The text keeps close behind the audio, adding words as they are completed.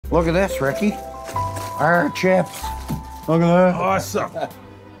Look at this, Ricky. Our chips. Look at that. Awesome.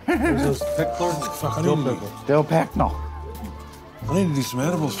 There's those picklers. Fuck, I Still need, pickles. Still Pecknell. I need to do some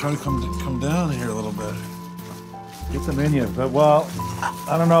edibles. Try to come down here a little bit. Get them in you. But, well,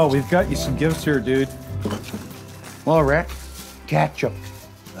 I don't know. We've got you some gifts here, dude. Well, Rick, ketchup.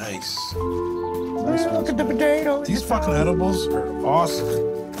 Nice. Nice Look at the potatoes. These fucking edibles are awesome.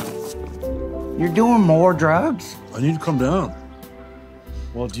 You're doing more drugs? I need to come down.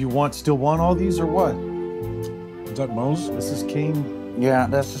 Well, do you still want all these or what? Is that Mo's? This is King. Yeah,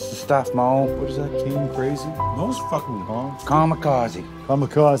 that's just the stuff, Mo. What is that? King Crazy? Mo's fucking Kamikaze.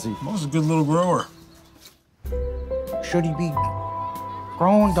 Kamikaze. Mo's a good little grower. Should he be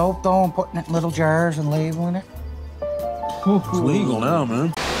growing dope though and putting it in little jars and labeling it? It's legal now,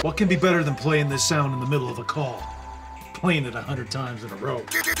 man. What can be better than playing this sound in the middle of a call? Playing it 100 times in a row.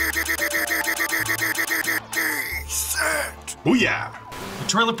 Booyah! The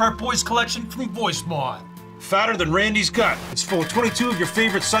Trailer Park Boys collection from Voice Mod. Fatter than Randy's gut. It's full of 22 of your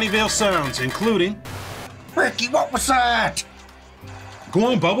favorite Sunnyvale sounds, including... Ricky, what was that? Go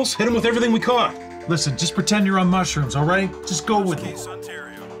on, Bubbles. Hit him with everything we caught. Listen, just pretend you're on mushrooms, all right? Just go with it.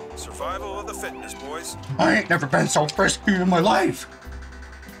 Ontario. Survival of the fittest, boys. I ain't never been so frisky in my life.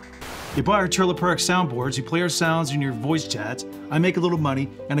 You buy our Trailer Park soundboards, you play our sounds in your voice chats, I make a little money,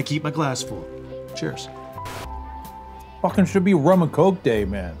 and I keep my glass full. Cheers. Fucking should be rum and coke day,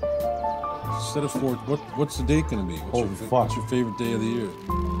 man. Instead of what's the date gonna be? What's your favorite day of the year?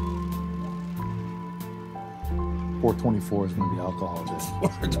 424 is gonna be alcohol day.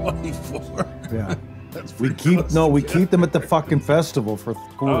 424. Yeah. That's We pretty keep close. we keep them at the fucking festival for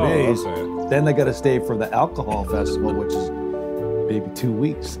 4 days. Okay. Then they gotta stay for the alcohol festival, which is maybe 2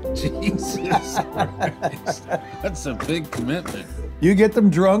 weeks. Jesus Christ. That's a big commitment. You get them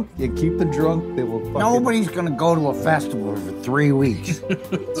drunk, you keep them drunk, they will fucking... Nobody's gonna go to a festival for 3 weeks.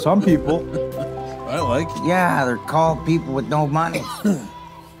 Some people. I like it. Yeah, they're called people with no money.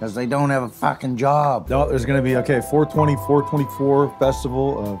 Because they don't have a fucking job. No, there's gonna be, 424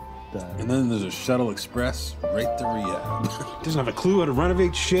 festival of... And then there's a shuttle express right to rehab. Doesn't have a clue how to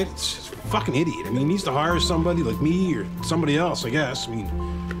renovate shit. It's a fucking idiot. I mean, he needs to hire somebody like me or somebody else, I guess. I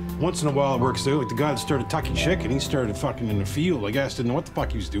mean, once in a while it works out. Like the guy that started Tucky Chicken, he started fucking in the field, I guess. Didn't know what the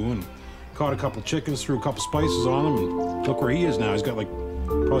fuck he was doing. Caught a couple chickens, threw a couple spices on them, and look where he is now. He's got like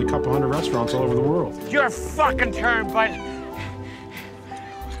probably a couple hundred restaurants all over the world. Your fucking turn, bud.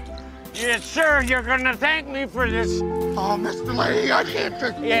 Yes, sir, you're gonna thank me for this. Oh, Mr. Lady, I can't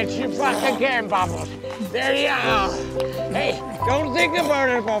drink. Yes, you fucking can, Bubbles. There you go. Hey, don't think about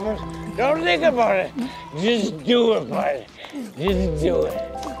it, Bubbles. Don't think about it. Just do it, bud. Just do it.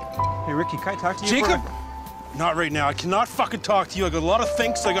 Hey, Ricky, can I talk to you? Jacob? Not right now. I cannot fucking talk to you. I got a lot of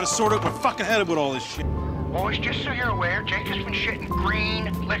things I gotta sort out my fucking head about all this shit. Boys, just so you're aware, Jake has been shitting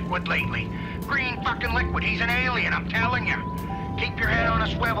green liquid lately. Green fucking liquid. He's an alien, I'm telling you. Keep your head on a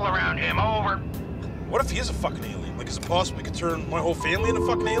swivel around him. Over. What if he is a fucking alien? Like, is it possible we could turn my whole family into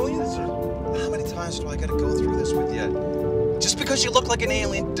fucking aliens? Or... How many times do I gotta go through this with you? Just because you look like an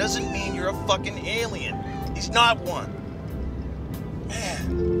alien doesn't mean you're a fucking alien. He's not one.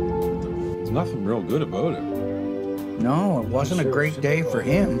 Man. There's nothing real good about it. No, it wasn't a great day for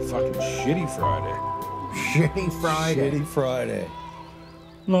him. Fucking shitty Friday. Shitty Friday. Shitty Friday.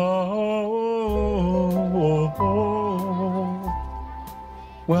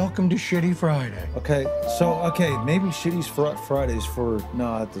 Welcome to Shitty Friday. Okay, maybe shitty's Fridays for...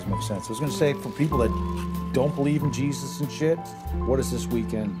 No, that doesn't make sense. I was gonna say, for people that don't believe in Jesus and shit, what is this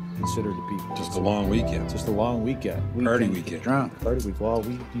weekend considered to be? Just a long weekend. Just a long weekend. Party Get weekend. drunk. Party week. Well,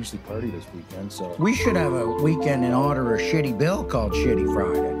 we usually party this weekend, so... We should have a weekend in honor of Shitty Bill called Shitty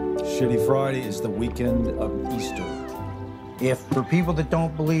Friday. Shitty Friday is the weekend of Easter. If, for people that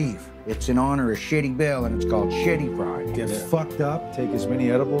don't believe, it's in honor of Shitty Bill and it's called Shitty Friday. Get fucked up, take as many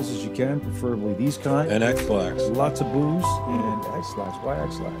edibles as you can, preferably these kind. And X-Lax. Lots of booze and X-Lax. Why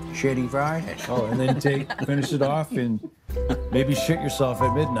X-Lax? Shitty Friday. Oh, and then finish it off and maybe shit yourself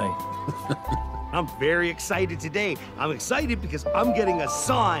at midnight. I'm very excited today. I'm excited because I'm getting a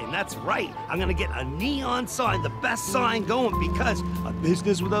sign. That's right. I'm gonna get a neon sign, the best sign going, because a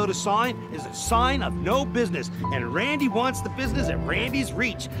business without a sign is a sign of no business. And Randy wants the business at Randy's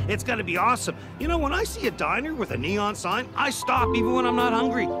reach. It's gonna be awesome. You know, when I see a diner with a neon sign, I stop even when I'm not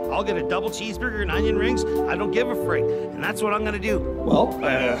hungry. I'll get a double cheeseburger and onion rings. I don't give a frig. And that's what I'm gonna do. Well,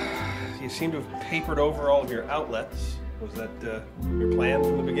 you seem to have papered over all of your outlets. Was that your plan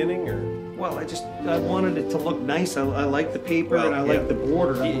from the beginning, or? Well, I wanted it to look nice. I like the paper and I like the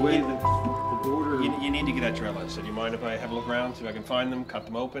border. The way the border. You need to get at your outlets. So do you mind if I have a look around, see if I can find them, cut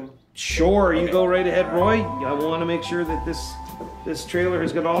them open? Sure, you Okay. go right ahead, Roy. I want to make sure that this This trailer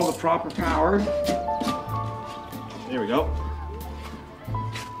has got all the proper power. There we go.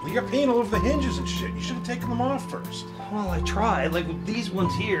 You got paint all over the hinges and shit. You should have taken them off first. Well, I tried. Like with these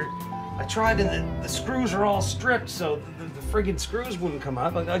ones here, I tried and the screws are all stripped, so the friggin' screws wouldn't come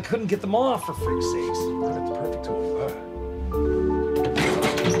out. Like, I couldn't get them off, for frig's sakes. That's perfect tool.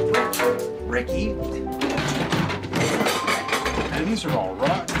 Ricky. Man, these are all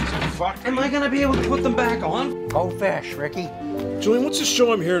rotten. Am I gonna be able to put them back on? Go fish, Ricky. Julian, what's this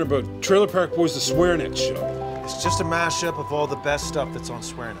show I'm hearing about? Trailer Park Boys, the SwearNet show. It's just a mashup of all the best stuff that's on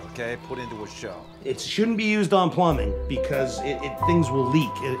SwearNet, okay? Put into a show. It shouldn't be used on plumbing because things will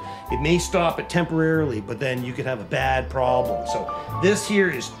leak. It may stop it temporarily, but then you could have a bad problem. So this here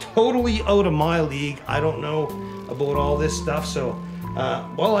is totally out of my league. I don't know about all this stuff, so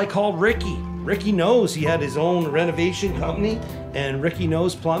well, I called Ricky. Ricky knows. He had his own renovation company, and Ricky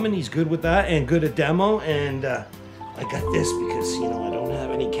knows plumbing. He's good with that and good at demo, and I got this because, you know, I don't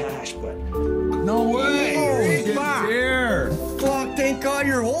have any cash, but... No way! Hey, Fuck! Here! Fuck, thank God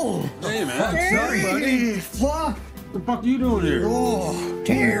you're home. Hey, man. Sorry, buddy. Fuck. What the fuck are you doing here? Oh,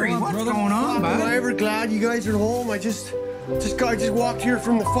 Terry, what's going on, am bud? I ever glad you guys are home? I just walked here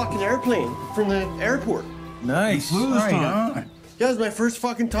from the fucking airplane, from the airport. Nice. Right on. Yeah, it was my first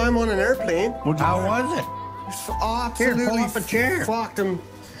fucking time on an airplane. How was it? Absolutely Here, pull up a chair. fucked him.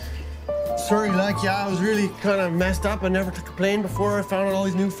 Sorry, like, yeah, I was really kind of messed up. I never took a plane before. I found out all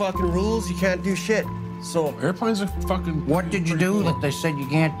these new fucking rules. You can't do shit. So, Airplanes are fucking... What did you do that they said you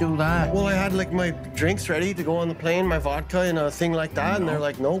can't do that? well, I had like my drinks ready to go on the plane, my vodka and a thing like that, and they're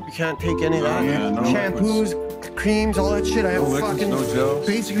like, nope, you can't take any of that. Yeah, no Shampoos, creams, all that shit. I have No liquids, fucking. no gels.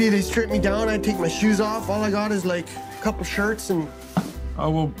 Basically, they strip me down. I take my shoes off. All I got is like a couple shirts and.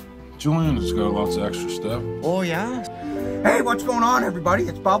 Oh, well, Julian has got lots of extra stuff. Oh yeah. Hey, what's going on, everybody?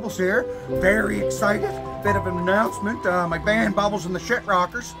 It's Bubbles here. Very excited. Bit of an announcement. My band, Bubbles and the Shit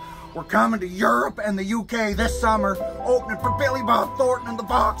Rockers, we're coming to Europe and the UK this summer, opening for Billy Bob Thornton and the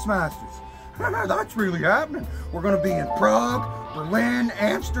Boxmasters. That's really happening. We're going to be in Prague, Berlin,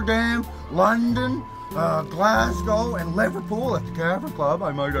 Amsterdam, London, Glasgow, and Liverpool at the Cavern Club,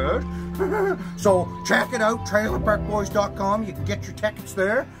 I might add. So check it out, trailerparkboys.com. You can get your tickets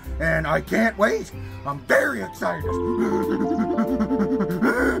there. And I can't wait. I'm very excited.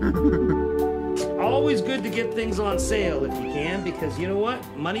 Always good to get things on sale if you can, because you know what?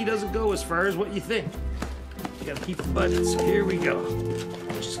 Money doesn't go as far as what you think. You gotta keep the budget, so here we go.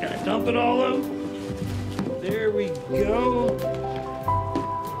 Just gotta dump it all out. There we go.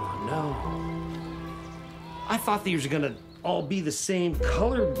 Oh no. I thought these were gonna all be the same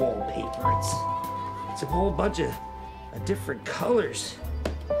colored wallpaper. It's a whole bunch of different colors.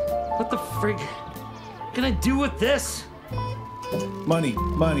 What the frig can I do with this? Money,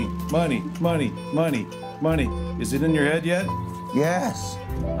 money, money, money, money, money. Is it in your head yet? Yes.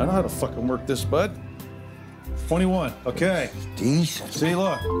 I know how to fucking work this, bud. 21. Okay. Decent. See,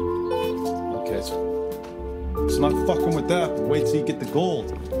 look. Okay, it's not fucking with that, but wait till you get the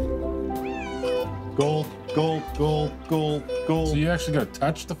gold. Gold, gold, gold, gold, gold. So you actually got to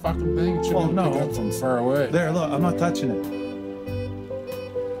touch the fucking thing? It Oh, shouldn't no. pick up from far away. There, look, I'm not touching it.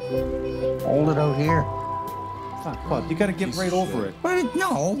 Hold it out here. Fuck, bud, you gotta get right over it. But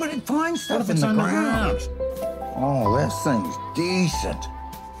it finds stuff if in it's the on the ground. Oh, this thing's decent.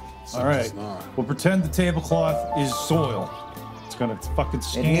 All right, It's not. we'll pretend the tablecloth is soil. It's gonna fucking It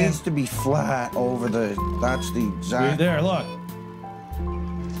scan. needs to be flat over the. That's the Right exact. there, look.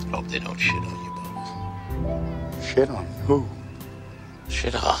 Hope they don't shit on you, Bubbles. Shit on who?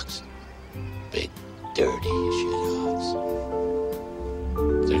 Shithogs. Big, dirty shithogs.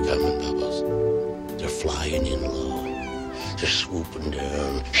 They're coming, Bubbles. They're flying in low. They're swooping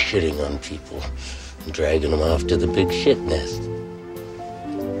down, shitting on people, and dragging them off to the big shit nest.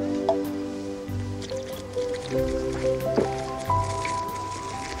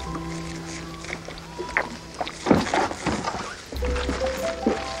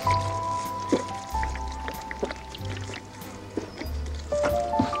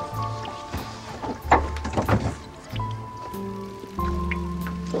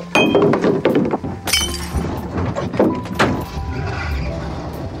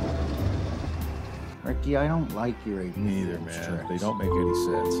 Ricky, I don't like your April Neither, Fool's man. tricks. They don't make any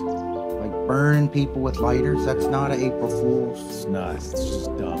sense. Like burning people with lighters. That's not an April Fool's. It's not. It's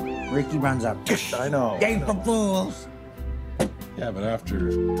just dumb. Ricky runs up. I know. April Fools. Yeah, but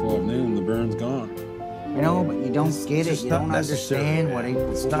after 12 noon, the burn's gone. You know, but you don't get it. just You not don't necessary, understand man. what April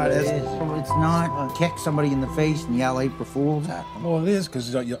Fool's It's not as- is. It's not kick somebody in the face and yell April Fools at them. Well, it is,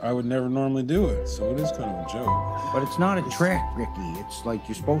 because I would never normally do it, so it is kind of a joke. But it's not a trick, Ricky. It's like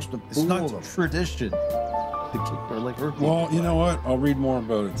you're supposed to It's fool not them. tradition. the kick or like hurt people. Well, you know what? I'll read more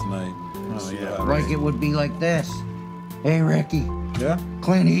about it tonight. Oh, yeah. Like it would be like this. Hey, Ricky. Yeah?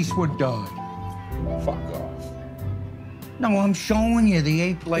 Clint Eastwood died. Fuck off. No, I'm showing you the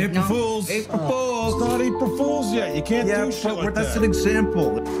April Fools. April Fools. It's not April Fools yet. You can't do shit like that's that. an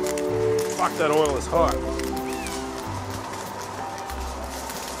example. Fuck, that oil is hot.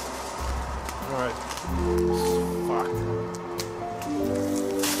 All right. Fuck.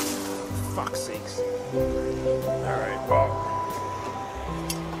 Fuck's sakes. All right, well,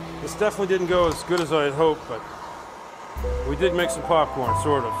 this definitely didn't go as good as I had hoped, but we did make some popcorn,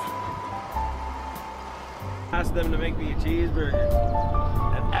 sort of. Asked them to make me a cheeseburger.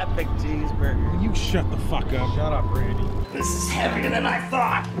 An epic cheeseburger. You shut the fuck up. Shut up, Randy. This is heavier than I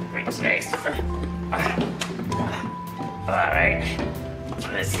thought. All right.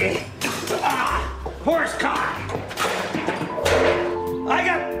 Let's see. Horse cock. I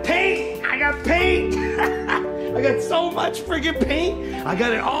got paint! I got paint! I got so much friggin' paint. I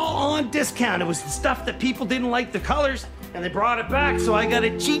got it all on discount. It was the stuff that people didn't like the colors, and they brought it back, so I got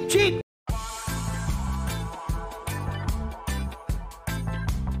it cheap, cheap.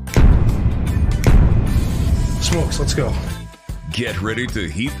 Smokes, let's go. Get ready to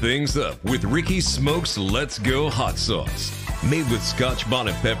heat things up with Ricky Smoke's Let's Go Hot Sauce. Made with Scotch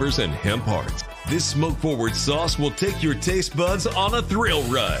bonnet peppers and hemp hearts, this smoke-forward sauce will take your taste buds on a thrill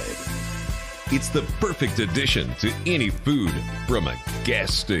ride. It's the perfect addition to any food from a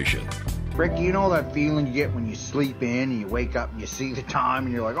gas station. Ricky, you know that feeling you get when you sleep in and you wake up and you see the time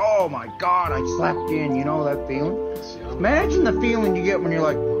and you're like, oh my God, I slept in. You know that feeling? Imagine the feeling you get when you're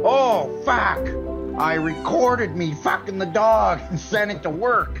like, oh, fuck. I recorded me fucking the dog and sent it to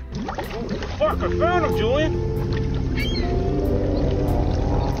work. Fuck, I found him, Julian.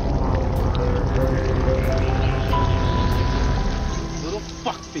 Little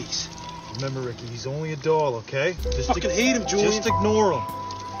fuckface. Remember, Ricky, he's only a doll, okay? Just Fucking hate him, Julian. Just ignore him.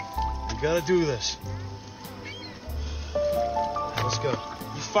 We gotta do this. Let's go.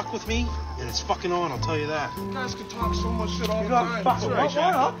 You fuck with me, and it's fucking on, I'll tell you that. You guys can talk so much shit all the got time. fucking That's what?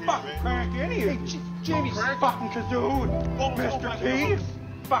 right. I'll fucking crack any of you. Jimmy's fucking Kazoon. Mr. P.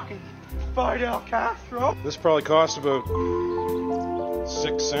 Fucking Fidel Castro. This probably cost about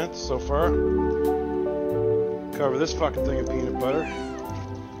 6 cents so far. Cover this fucking thing in peanut butter.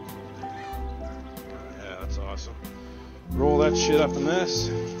 Yeah, that's awesome. Roll that shit up in this.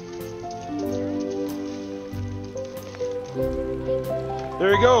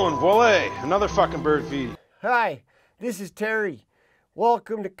 There you go, and voila, another fucking bird feed. Hi, this is Terry.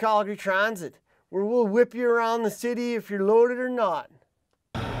 Welcome to Calgary Transit, where we'll whip you around the city if you're loaded or not.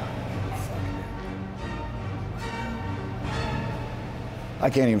 I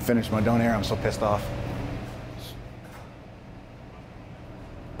can't even finish my don't air. I'm so pissed off.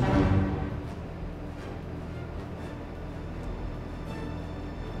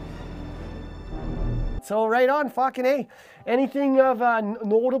 So right on, fucking A. Anything of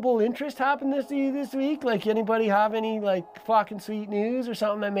notable interest happened this week? Like anybody have any like fucking sweet news or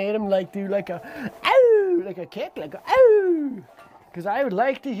something that made them like do like a ow, like a kick, like a ow? Because I would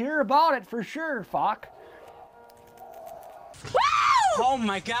like to hear about it for sure, fuck. Oh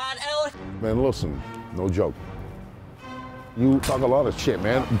my God, Alex. Man, listen, no joke. You talk a lot of shit,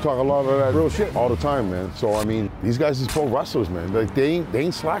 man. You talk a lot of that real shit all the time, man. So I mean, these guys is pro wrestlers, man. Like they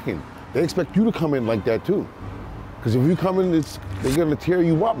ain't slacking. They expect you to come in like that too. Because if you come in, they're gonna tear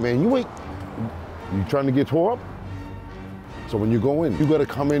you up, man. You trying to get tore up? So when you go in, you gotta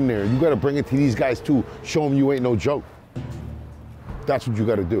come in there. You gotta bring it to these guys too. Show them you ain't no joke. That's what you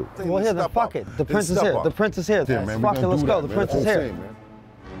gotta do. Well, here, then fuck it. The prince is here. The prince is here. Yeah, man, fuck it, let's go. That, the prince is here.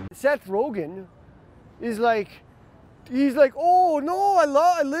 Seth Rogen is like, he's like, oh no,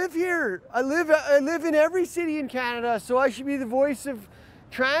 I live here. I live in every city in Canada, so I should be the voice of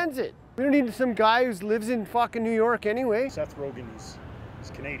transit. We don't need some guy who lives in fucking New York anyway. Seth Rogen is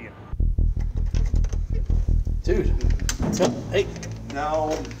Canadian. Dude, what's up? Hey.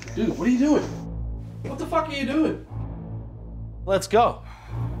 No. Dude, what are you doing? What the fuck are you doing? Let's go.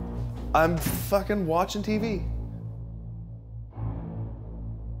 I'm fucking watching TV.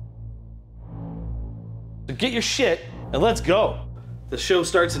 So get your shit and let's go. The show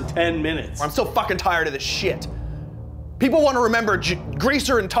starts in 10 minutes. I'm so fucking tired of this shit. People want to remember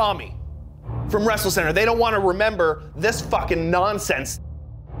Greaser and Tommy from Wrestle Center. They don't want to remember this fucking nonsense.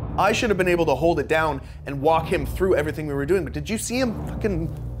 I should have been able to hold it down and walk him through everything we were doing, but did you see him fucking...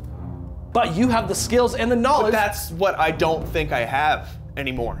 But you have the skills and the knowledge. But that's what I don't think I have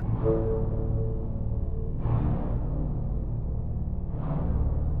anymore.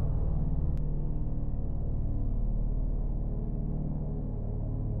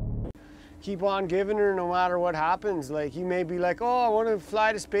 keep on giving her no matter what happens. Like, you may be like, oh, I want to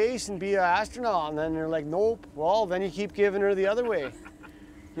fly to space and be an astronaut. And then they're like, nope. Well, then you keep giving her the other way.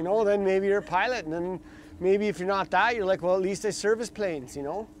 You know, then maybe you're a pilot. And then maybe if you're not that, you're like, well, at least I service planes, you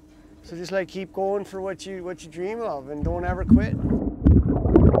know? So just like keep going for what you dream of and don't ever quit.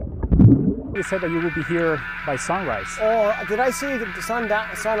 You said that you would be here by sunrise. Oh, did I say the sun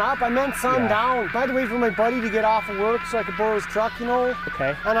up? I meant sun down. I had to wait for my buddy to get off of work so I could borrow his truck, you know?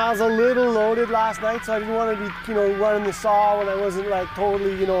 Okay. And I was a little loaded last night, so I didn't want to be, you know, running the saw when I wasn't like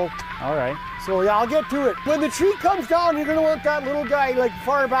totally, you know. All right. So yeah, I'll get to it. When the tree comes down, you're gonna want that little guy like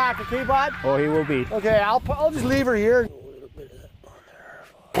far back, okay, bud? Oh, he will be. Okay, I'll just leave her here.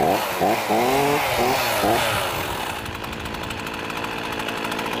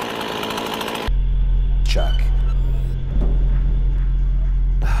 Chuck.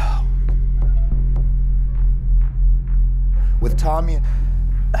 With Tommy,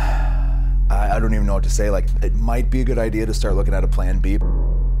 I don't even know what to say. Like, it might be a good idea to start looking at a plan B.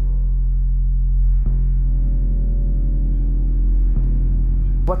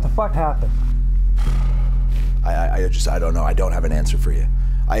 What the fuck happened? I don't know. I don't have an answer for you.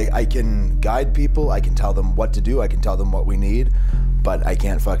 I can guide people, I can tell them what to do, I can tell them what we need, but I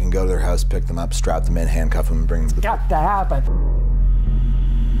can't fucking go to their house, pick them up, strap them in, handcuff them, and bring them to the... Got to happen.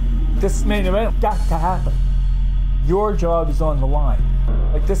 This main event got to happen. Your job is on the line.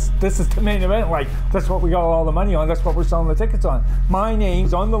 Like this is the main event, like that's what we got all the money on, that's what we're selling the tickets on. My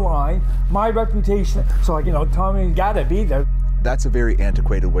name's on the line, my reputation, so like, you know, Tommy gotta be there. That's a very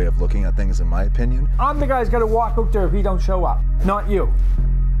antiquated way of looking at things, in my opinion. I'm the guy's gotta walk out there if he don't show up, not you.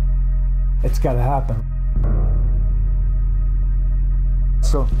 It's gotta happen.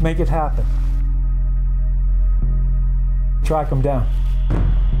 So make it happen. Track him down.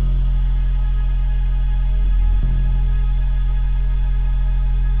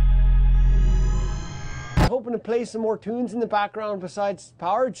 Hoping to play some more tunes in the background besides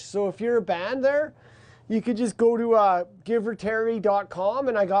Powerage. So if you're a band there, you could just go to giverterry.com,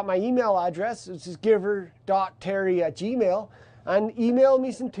 and I got my email address, which is giver.terry@gmail.com, and email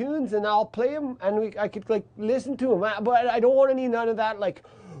me some tunes and I'll play them, and I could like listen to them. But I don't want none of that like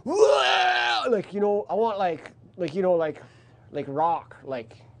you know, I want like you know, like rock,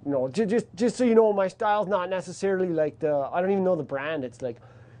 like, you know, just so you know, my style's not necessarily like I don't even know the brand. It's like,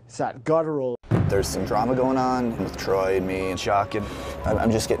 it's that guttural. There's some drama going on with Troy and me and Chuck, and I'm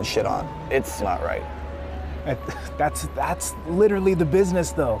just getting shit on. It's not right. That's literally the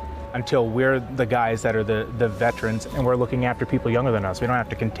business, though. Until we're the guys that are the veterans and we're looking after people younger than us. We don't have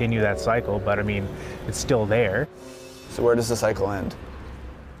to continue that cycle, but I mean, it's still there. So where does the cycle end?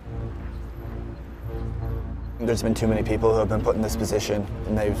 There's been too many people who have been put in this position,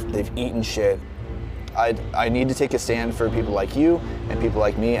 and they've eaten shit. I need to take a stand for people like you and people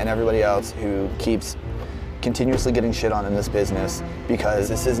like me and everybody else who keeps continuously getting shit on in this business, because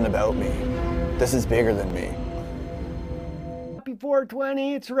this isn't about me. This is bigger than me. Happy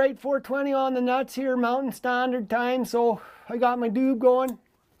 420, it's right 420 on the nuts here, Mountain Standard Time, so I got my doob going.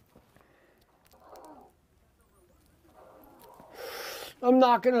 I'm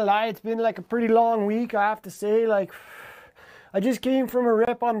not gonna lie, it's been like a pretty long week, I have to say. Like, I just came from a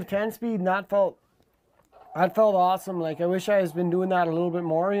rip on the 10-speed, and that felt awesome. Like, I wish I was been doing that a little bit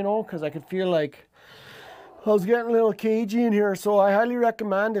more, you know, because I could feel like I was getting a little cagey in here. So I highly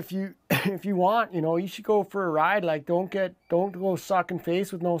recommend, if you want, you know, you should go for a ride. Like, don't go sucking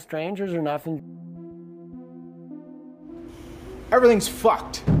face with no strangers or nothing. Everything's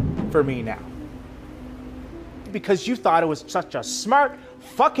fucked for me now. Because you thought it was such a smart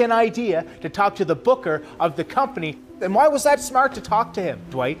fucking idea to talk to the booker of the company. Then why was that smart to talk to him,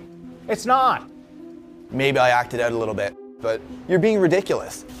 Dwight? It's not. Maybe I acted out a little bit, but you're being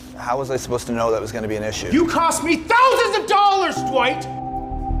ridiculous. How was I supposed to know that was going to be an issue? You cost me thousands of dollars, Dwight!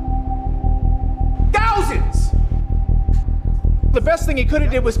 Thousands! The best thing he could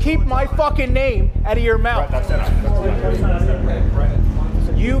have did was keep my fucking name out of your mouth.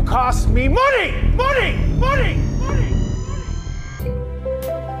 You cost me money! Money! Money! Money!